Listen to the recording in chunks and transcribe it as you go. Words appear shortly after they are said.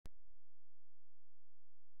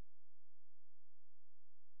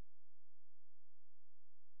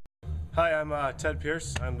Hi, I'm Ted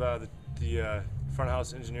Pierce. I'm the front of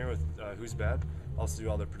house engineer with Who's Bad. Also do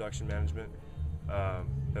all their production management.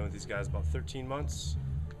 Been with these guys about 13 months,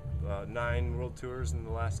 9 world tours in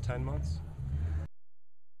the last 10 months.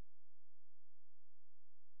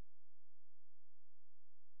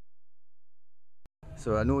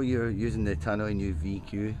 So I know you're using the Tannoy new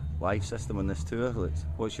VQ live system on this tour.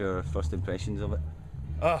 What's your first impressions of it?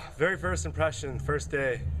 Very first impression, first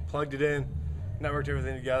day, plugged it in, networked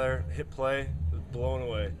everything together, hit play, was blown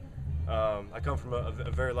away. I come from a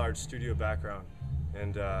very large studio background,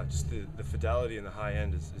 and just the fidelity and the high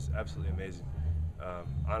end is absolutely amazing.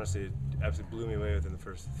 Honestly, it absolutely blew me away within the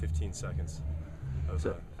first 15 seconds of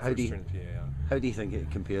how do you, turning the PA on. How do you think it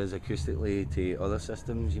compares acoustically to other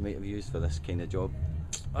systems you might have used for this kind of job?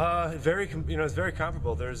 It's very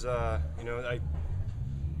comparable. There's, I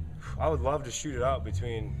would love to shoot it out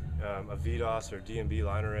between a VDOS or DMB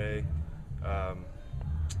line array.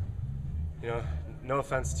 No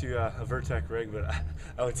offense to a Vertec rig, but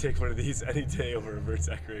I would take one of these any day over a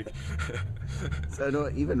Vertec rig. So I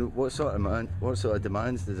know, even what sort of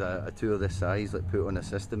demands does a tour this size put on a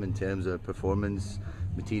system in terms of performance,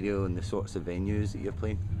 material, and the sorts of venues that you're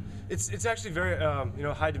playing? It's actually very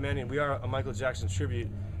high demanding. We are a Michael Jackson tribute.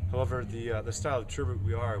 However, the style of tribute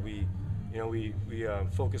we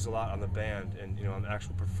focus a lot on the band and on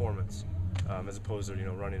actual performance, as opposed to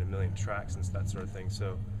running a million tracks and that sort of thing.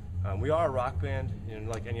 So we are a rock band, and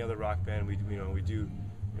like any other rock band, we do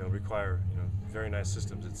require very nice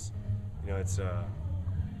systems. It's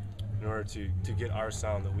in order to get our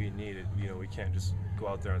sound that we need, we can't just go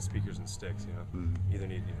out there on speakers and sticks. Either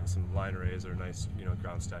need some line arrays or a nice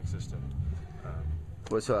ground stack system.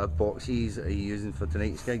 What sort of boxes are you using for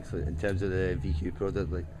tonight's gigs in terms of the VQ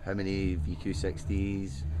product? Like how many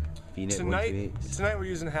VQ60s, VNet 128s? Tonight we're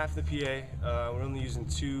using half the PA. We're only using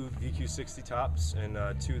 2 VQ60 tops and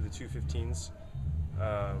 2 of the 215s.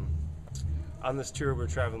 On this tour we're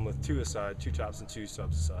traveling with 2 aside, 2 tops and 2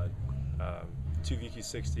 subs aside. 2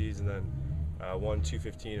 VQ60s and then 1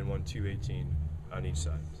 215 and 1 218 on each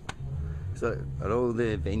side. So are all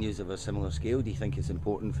the venues of a similar scale? Do you think it's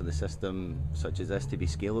important for the system such as this to be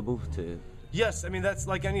scalable to? Yes, I mean that's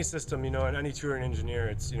like any system, and any touring engineer,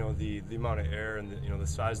 it's the amount of air and the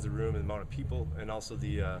size of the room and the amount of people, and also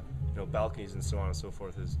the balconies and so on and so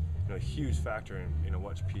forth is a huge factor in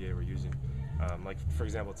what PA we're using. Like for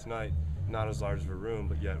example tonight, not as large of a room,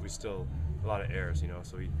 but yet we still a lot of airs,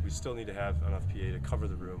 so we still need to have enough PA to cover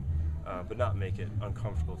the room, but not make it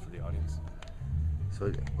uncomfortable for the audience. So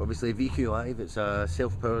obviously VQ Live, it's a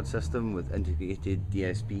self-powered system with integrated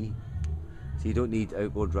DSP. So you don't need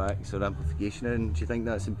outboard racks or amplification in. Do you think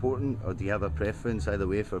that's important, or do you have a preference either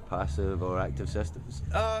way for passive or active systems?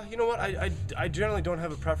 You know what, I generally don't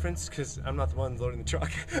have a preference because I'm not the one loading the truck.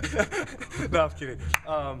 No, I'm kidding.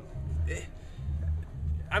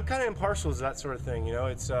 I'm kind of impartial to that sort of thing, it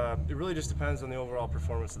really just depends on the overall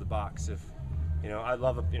performance of the box. If, I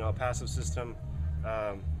love a passive system,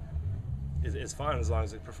 it's fine as long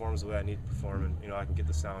as it performs the way I need to perform, and I can get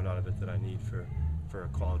the sound out of it that I need for a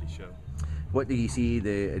quality show. What do you see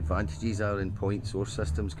the advantages are in point source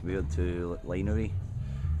systems compared to line array?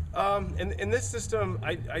 In this system,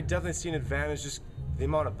 I definitely see an advantage, just the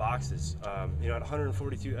amount of boxes. At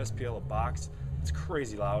 142 SPL a box, it's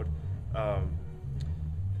crazy loud.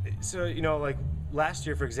 So like last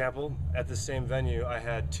year, for example, at the same venue, I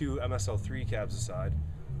had 2 MSL3 cabs aside.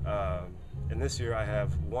 And this year I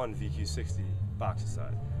have 1 VQ60 box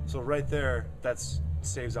aside. So right there, that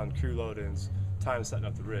saves on crew load-ins, time setting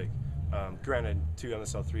up the rig. Granted, 2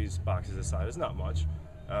 MSL3s boxes aside is not much,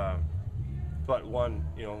 but one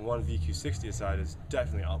VQ60 aside is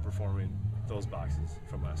definitely outperforming those boxes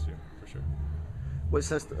from last year, for sure. What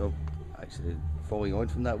system, actually following on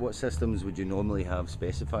from that, what systems would you normally have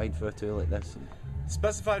specified for a tour like this?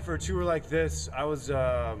 Specified for a tour like this, I was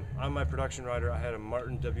on my production rider. I had a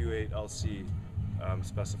Martin W8 LC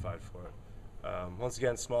specified for it. Once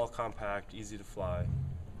again, small, compact, easy to fly.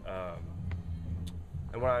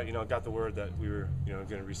 And when I got the word that we were going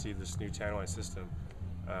to receive this new Tannoy system,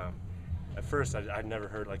 at first I'd never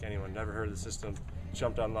heard, like anyone, never heard of the system.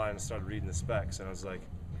 Jumped online and started reading the specs, and I was like,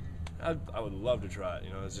 I would love to try it.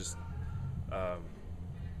 It's just,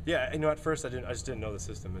 yeah. At first I just didn't know the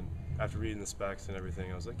system, and after reading the specs and everything,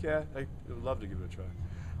 I was like, yeah, I would love to give it a try.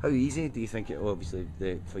 How easy do you think it, obviously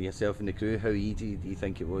for yourself and the crew, how easy do you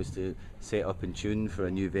think it was to set up and tune for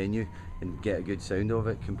a new venue and get a good sound of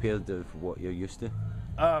it compared to what you're used to?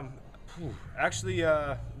 Actually,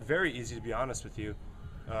 very easy, to be honest with you.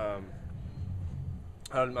 I'm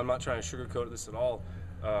not trying to sugarcoat this at all,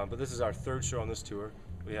 but this is our 3rd show on this tour.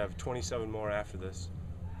 We have 27 more after this.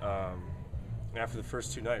 after the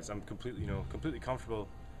first 2 nights, I'm completely comfortable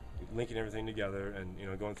linking everything together,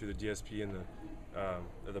 and going through the DSP and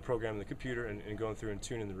the program in the computer, and going through and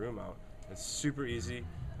tuning the room out. It's super easy.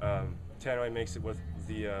 Tannoy makes it with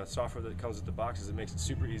the software that comes with the boxes. It makes it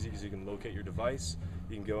super easy because you can locate your device.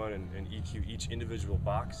 You can go in and EQ each individual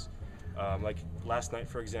box. Like last night,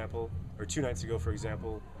 for example, or 2 nights ago, for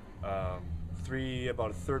example,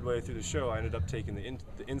 about a third way through the show, I ended up taking the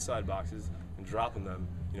inside boxes and dropping them,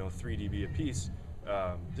 3 dB a piece,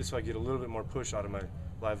 just so I get a little bit more push out of my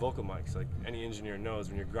live vocal mics. Like any engineer knows,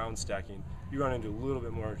 when you're ground stacking, you run into a little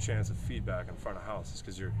bit more chance of feedback in front of house, just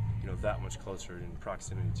because you're that much closer in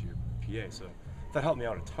proximity to your PA. So that helped me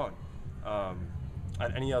out a ton. On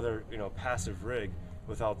any other passive rig,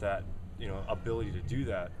 without that ability to do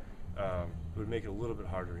that, it would make it a little bit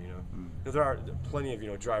harder. There are plenty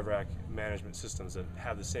of drive rack management systems that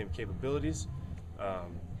have the same capabilities,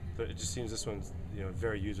 but it just seems this one's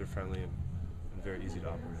very user friendly and very easy to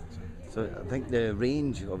operate. So I think the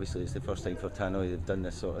range, obviously it's the first time for Tannoy they've done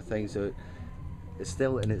this sort of thing, so it's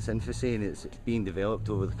still in its infancy and it's being developed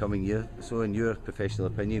over the coming year. So in your professional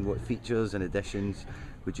opinion, what features and additions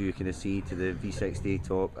would you kind of see to the V60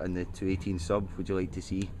 top and the 218 sub would you like to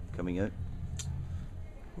see coming out?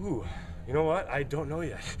 Ooh, you know what? I don't know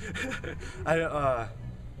yet.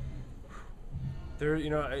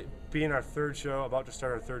 Being our third show, about to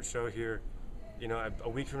start our third show here, a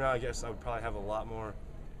week from now, I guess I would probably have a lot more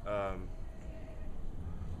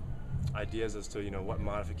ideas as to what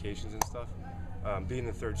modifications and stuff. Being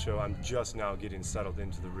the third show, I'm just now getting settled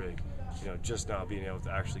into the rig. Just now being able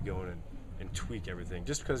to actually go in and tweak everything.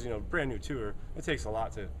 Just because brand new tour, it takes a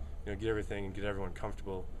lot to get everything and get everyone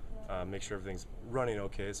comfortable. Make sure everything's running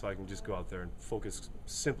okay, so I can just go out there and focus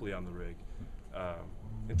simply on the rig.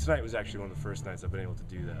 And tonight was actually one of the first nights I've been able to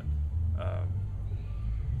do that.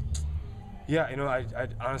 Yeah, I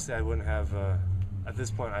honestly I wouldn't have. At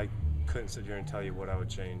this point, I couldn't sit here and tell you what I would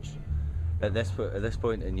change. At this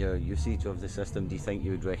point in your usage of the system, do you think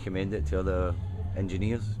you would recommend it to other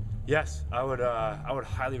engineers? Yes, I would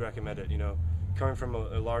highly recommend it. Coming from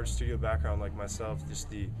a large studio background like myself, just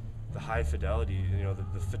the high fidelity,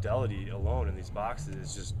 the fidelity alone in these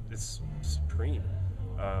boxes it's supreme.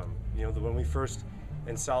 When we first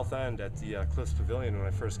in South End at the Cliffs Pavilion, when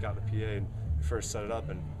I first got the PA and we first set it up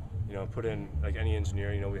and put in, like any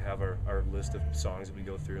engineer, we have our list of songs that we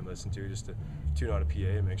go through and listen to just to tune out a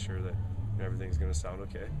PA and make sure that everything's going to sound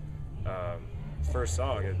okay. First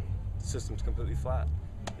song, the system's completely flat.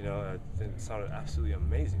 It sounded absolutely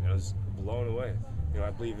amazing. I was blown away. I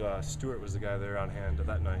believe Stuart was the guy there on hand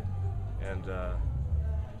that night, and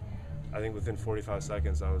I think within 45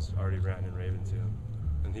 seconds I was already ranting and raving to him,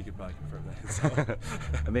 and he could probably confirm that. So.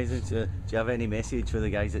 Amazing. So, do you have any message for the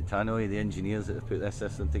guys at Tannoy, the engineers that have put this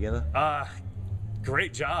system together?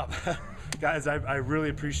 Great job, guys! I really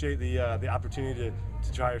appreciate the opportunity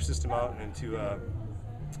to try your system out and to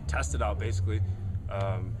test it out, basically.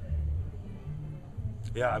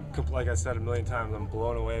 Yeah, like I said a million times, I'm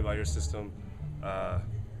blown away by your system. I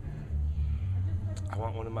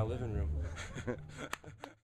want one in my living room.